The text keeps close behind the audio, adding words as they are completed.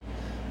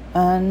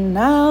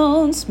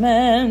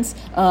Announcements.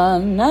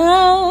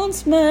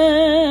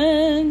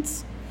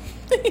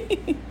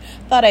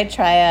 Thought I'd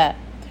try a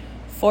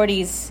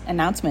 40s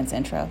announcements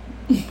intro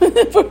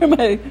for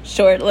my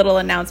short little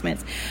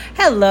announcements.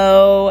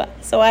 Hello.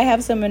 So I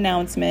have some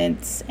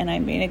announcements and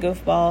I'm being a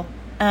goofball.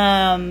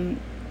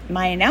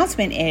 My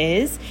announcement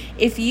is,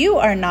 if you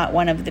are not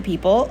one of the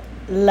people,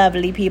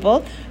 lovely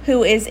people,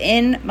 who is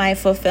in my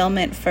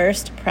Fulfillment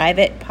First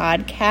private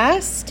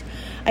podcast,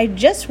 I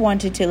just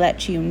wanted to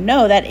let you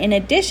know that in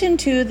addition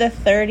to the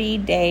 30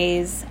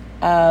 days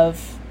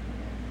of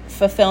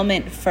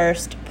Fulfillment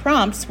First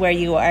prompts where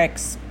you are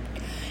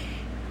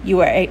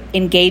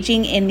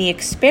engaging in the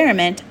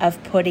experiment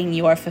of putting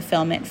your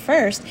fulfillment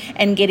first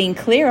and getting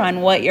clear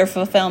on what your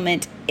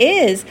fulfillment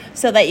is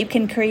so that you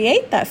can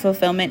create that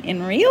fulfillment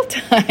in real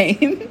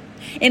time.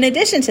 In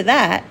addition to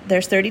that,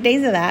 there's 30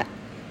 days of that,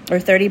 or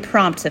 30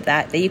 prompts of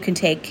that you can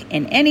take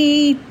in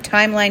any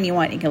timeline you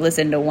want. You can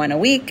listen to one a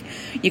week.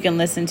 You can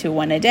listen to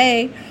one a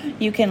day.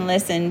 You can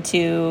listen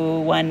to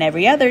one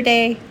every other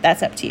day.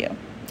 That's up to you.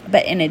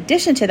 But in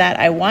addition to that,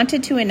 I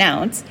wanted to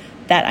announce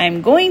that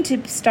I'm going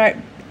to start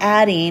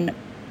adding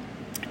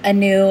a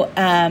new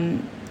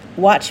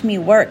Watch Me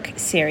Work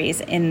series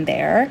in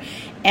there.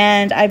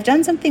 And I've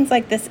done some things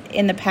like this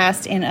in the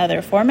past in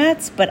other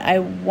formats, but I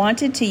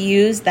wanted to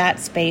use that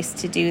space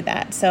to do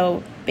that.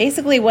 So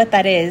basically what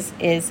that is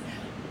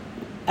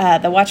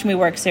the Watch Me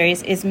Work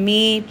series is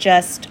me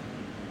just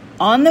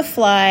on the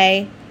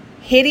fly,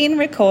 hitting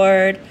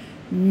record,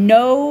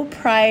 no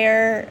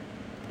prior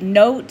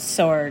notes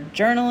or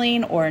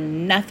journaling or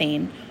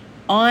nothing,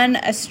 on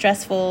a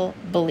stressful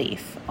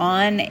belief,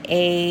 on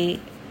a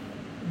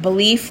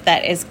belief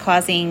that is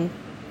causing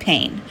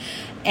pain.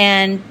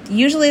 And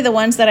usually the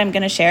ones that I'm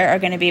going to share are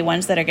going to be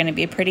ones that are going to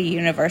be pretty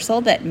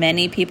universal that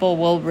many people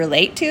will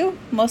relate to,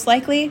 most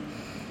likely.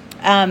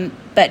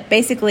 But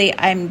basically,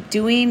 I'm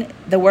doing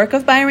the work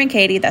of Byron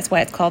Katie. That's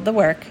why it's called The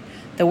Work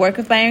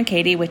of Byron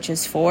Katie, which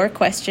is 4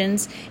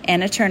 questions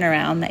and a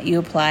turnaround that you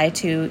apply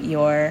to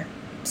your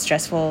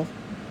stressful,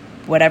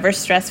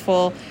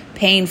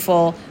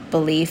 painful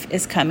belief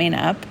is coming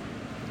up,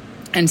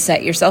 and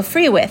set yourself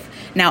free with.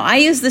 Now, I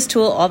use this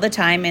tool all the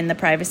time in the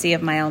privacy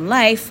of my own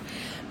life,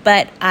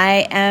 but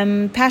I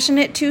am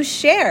passionate to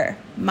share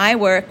my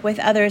work with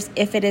others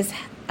if it is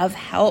of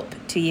help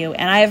to you.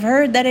 And I've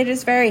heard that it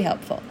is very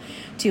helpful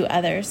to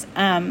others.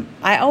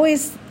 I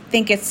always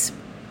think it's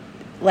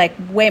like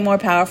way more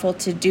powerful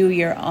to do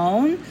your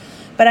own,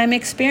 but I'm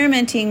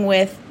experimenting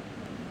with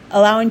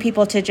allowing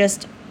people to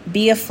just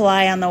be a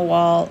fly on the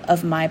wall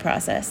of my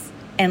process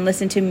and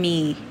listen to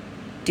me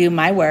do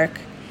my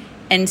work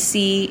and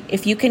see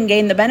if you can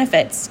gain the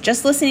benefits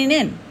just listening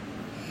in.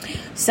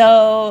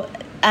 So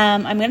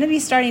I'm going to be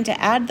starting to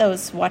add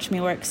those Watch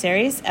Me Work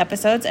series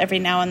episodes every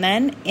now and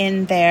then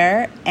in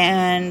there.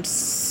 And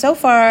so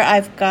far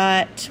I've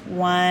got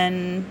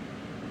one.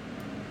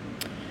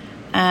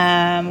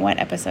 What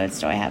episodes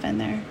do I have in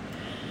there?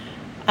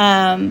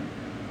 I'm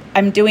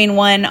doing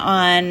one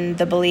on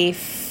the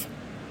belief,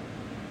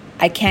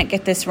 I can't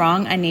get this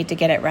wrong, I need to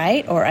get it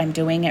right, or I'm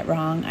doing it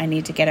wrong, I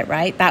need to get it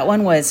right. That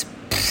one was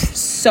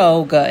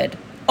so good.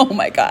 Oh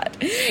my God.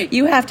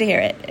 You have to hear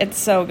it. It's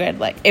so good.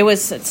 Like, it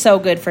was so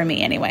good for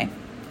me anyway.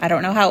 I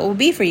don't know how it will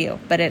be for you,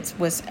 but it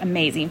was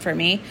amazing for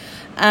me.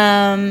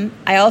 I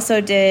also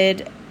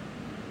did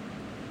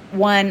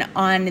one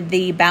on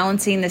the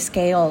balancing the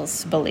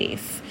scales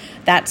belief.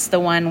 That's the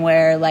one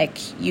where like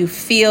you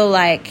feel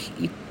like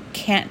you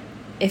can't,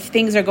 if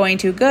things are going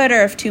too good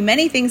or if too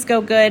many things go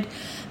good,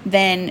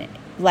 then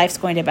life's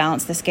going to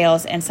balance the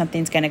scales and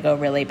something's going to go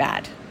really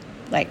bad.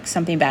 Like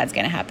something bad's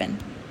going to happen.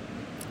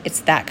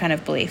 It's that kind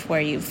of belief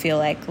where you feel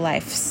like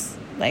life's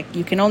like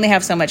you can only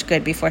have so much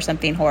good before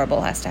something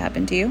horrible has to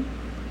happen to you.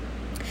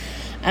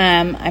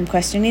 I'm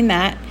questioning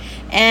that.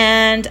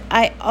 And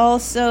I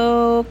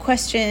also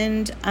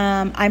questioned,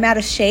 I'm out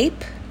of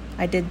shape.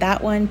 I did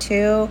that one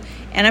too.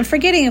 And I'm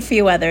forgetting a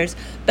few others.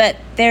 But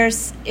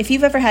if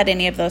you've ever had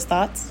any of those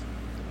thoughts,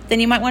 then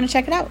you might want to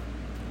check it out.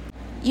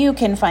 You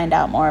can find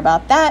out more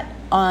about that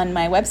on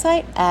my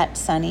website at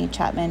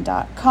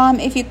sunnychapman.com.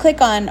 If you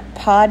click on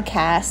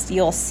podcast,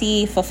 you'll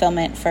see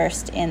Fulfillment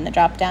First in the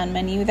drop-down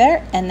menu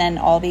there, and then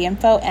all the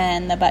info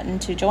and the button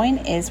to join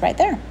is right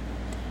there.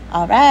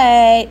 All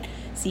right.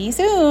 See you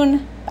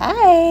soon.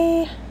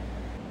 Bye.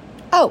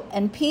 Oh,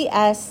 and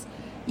P.S.,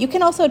 you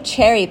can also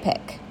cherry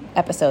pick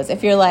episodes.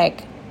 If you're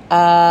like,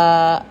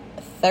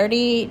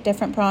 30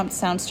 different prompts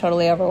sounds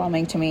totally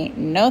overwhelming to me,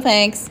 no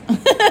thanks,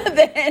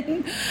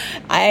 then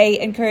I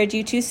encourage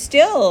you to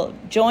still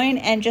join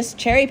and just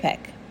cherry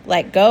pick.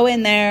 Like, go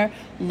in there,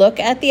 look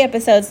at the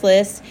episodes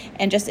list,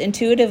 and just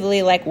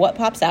intuitively, like, what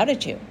pops out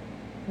at you?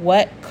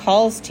 What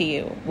calls to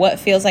you? What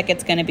feels like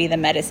it's going to be the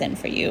medicine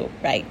for you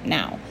right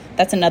now?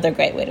 That's another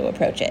great way to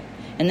approach it.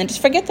 And then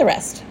just forget the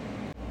rest.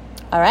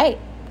 All right.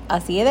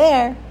 I'll see you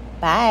there.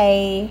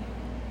 Bye.